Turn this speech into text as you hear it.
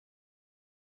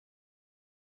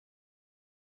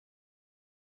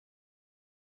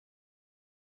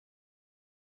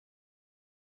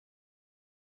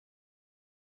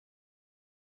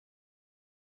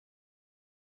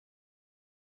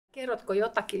Kerrotko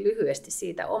jotakin lyhyesti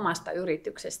siitä omasta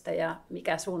yrityksestä ja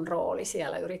mikä sun rooli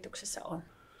siellä yrityksessä on?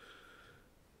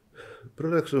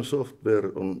 Production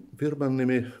Software on firman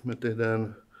nimi. Me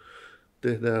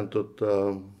tehdään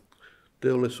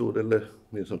teollisuudelle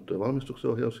niin sanottuja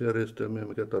valmistuksen ohjausjärjestelmiä,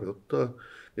 mikä tarkoittaa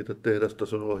niitä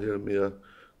tehdastason ohjelmia,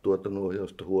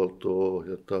 tuotannonohjausta, huoltoa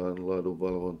ohjataan,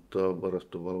 laadunvalvontaa,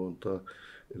 varastonvalvontaa,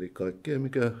 eli kaikkea,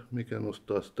 mikä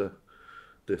nostaa sitä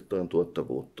tehtaan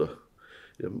tuottavuutta.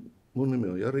 Ja mun nimi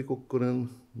on Jari Kukkonen,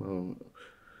 mä oon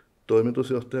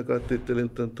toimitusjohtaja kai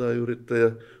titteliltään tai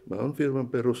yrittäjä. Mä oon firman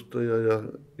perustaja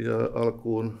ja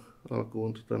alkuun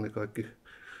ne kaikki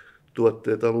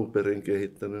tuotteet alun perin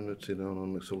kehittänyt. Nyt siinä on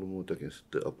onneksi ollut muitakin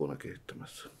sitten apuna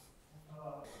kehittämässä.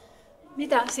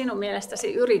 Mitä sinun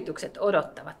mielestäsi yritykset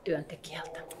odottavat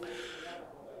työntekijältä?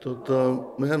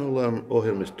 Mehän ollaan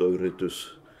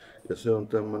ohjelmistoyritys ja se on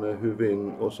tämmöinen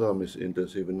hyvin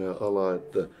osaamisintensiivinen ala,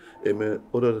 että ei me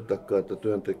odotetakaan, että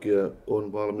työntekijä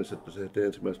on valmis, että se heti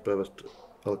ensimmäisestä päivästä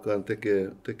alkaen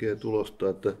tekee tulosta.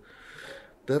 Että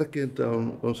tärkeintä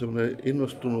on semmoinen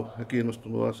innostunut ja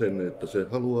kiinnostunut asenne, että se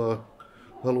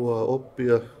haluaa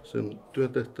oppia sen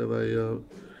työtehtävän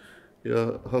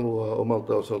ja haluaa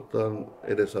omalta osaltaan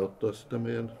edesauttaa sitä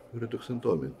meidän yrityksen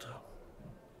toimintaa.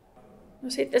 No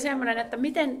sitten semmoinen, että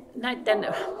miten näiden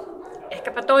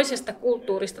ehkäpä toisesta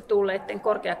kulttuurista tulleiden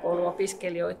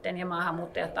korkeakouluopiskelijoiden ja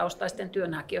maahanmuuttajataustaisten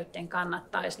työnhakijoiden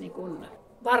kannattaisi niin kuin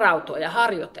varautua ja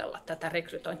harjoitella tätä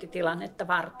rekrytointitilannetta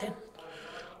varten?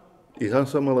 Ihan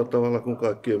samalla tavalla kuin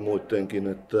kaikkien muidenkin,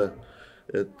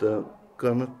 että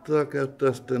kannattaa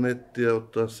käyttää sitä nettiä ja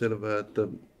ottaa selvää, että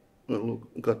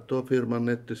katsoa firman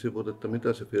nettisivut, että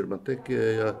mitä se firma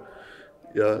tekee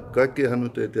ja kaikkiahan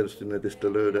nyt ei tietysti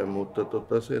netistä löydä, mutta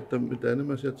se, että mitä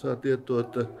enemmän sieltä saa tietoa,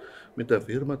 että mitä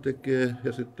firma tekee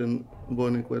ja sitten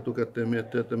voi niin kuin etukäteen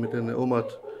miettiä, että miten ne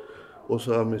omat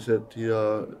osaamiset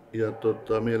ja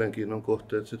mielenkiinnon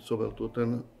kohteet sitten soveltuu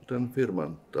tämän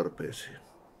firman tarpeisiin.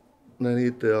 Näin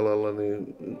IT-alalla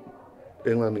niin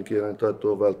englannin kielen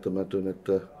taito on välttämätön,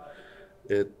 että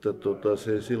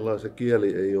se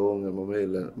kieli ei ole ongelma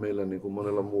meillä niin kuin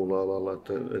monella muulla alalla,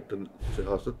 että se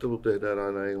haastattelu tehdään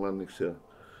aina englanniksi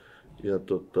ja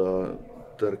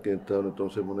tärkeintä on, että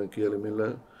on semmoinen kieli,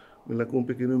 millä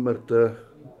kumpikin ymmärtää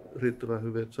riittävän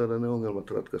hyvin, että saadaan ne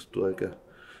ongelmat ratkaistua,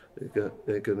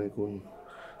 eikä niin kuin,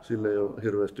 sille ei ole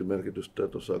hirveästi merkitystä,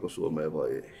 että osaako suomea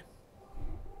vai ei.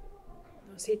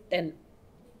 No sitten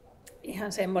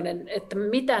ihan semmoinen, että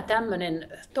mitä tämmöinen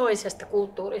toisesta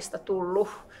kulttuurista tullut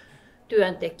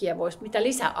työntekijä mitä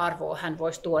lisäarvoa hän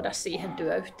voisi tuoda siihen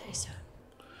työyhteisöön?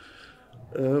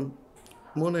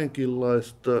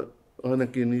 Monenkinlaista,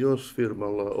 ainakin jos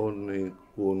firmalla on niin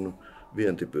kuin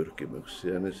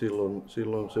vientipyrkimyksiä, niin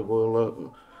silloin se voi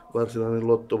olla varsinainen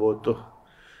lottovoitto.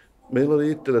 Meillä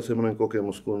oli itsellä semmoinen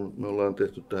kokemus, kun me ollaan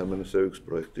tehty tähän mennessä yksi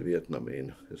projekti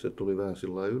Vietnamiin. Ja se tuli vähän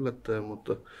sillä yllättäen,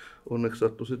 mutta onneksi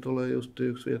sattui sitten olemaan just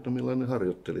yksi vietnamilainen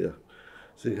harjoittelija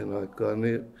siihen aikaan.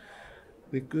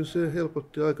 Niin kyllä se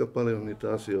helpotti aika paljon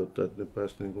niitä asioita, että ne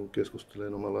pääsi niin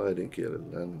keskustelemaan omalla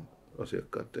äidinkielellään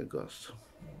asiakkaiden kanssa.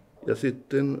 Ja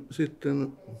sitten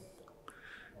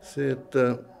se,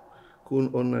 että kun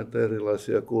on näitä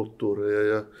erilaisia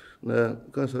kulttuureja ja nämä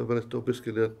kansainväliset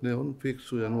opiskelijat, ne on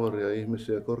fiksuja nuoria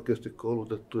ihmisiä, korkeasti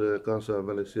koulutettuja ja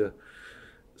kansainvälisiä.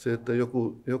 Se, että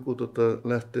joku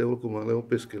lähtee ulkomaille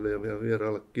opiskelemaan vielä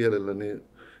vieraalla kielellä,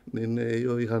 niin ne ei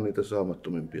ole ihan niitä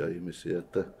saamattomimpia ihmisiä.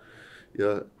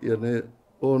 Ja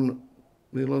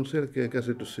niillä on selkeä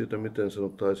käsitys siitä, miten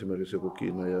sanotaan esimerkiksi joku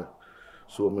Kiina ja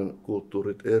Suomen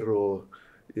kulttuurit eroaa.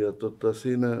 Ja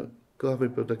siinä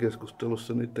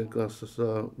kahvipöytäkeskustelussa niiden kanssa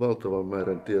saa valtavan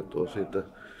määrän tietoa siitä,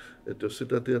 että jos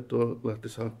sitä tietoa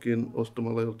lähtisi hankkiin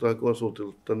ostamalla joltain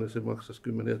konsultilta, niin se maksaisi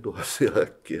 10 000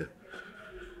 äkkiä.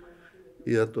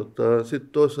 Ja sitten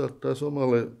toisaalta taas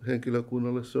omalle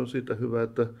henkilökunnalle se on siitä hyvä,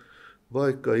 että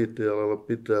vaikka IT-alalla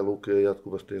pitää lukea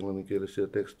jatkuvasti englanninkielisiä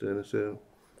tekstejä, niin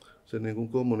se niin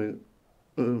kuin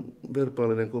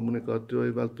verbaalinen kommunikaatio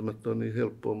ei välttämättä ole niin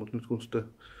helppoa, mutta nyt kun sitä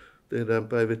tehdään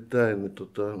päivittäin, niin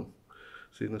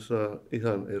siinä saa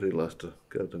ihan erilaista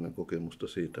käytännön kokemusta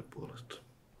siitä puolesta.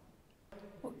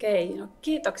 Okei, no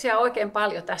kiitoksia oikein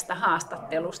paljon tästä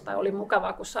haastattelusta. Oli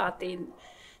mukavaa, kun saatiin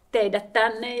teidät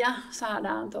tänne ja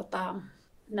saadaan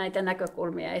näitä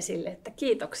näkökulmia esille. Että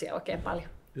kiitoksia oikein paljon.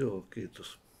 Joo,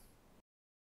 kiitos.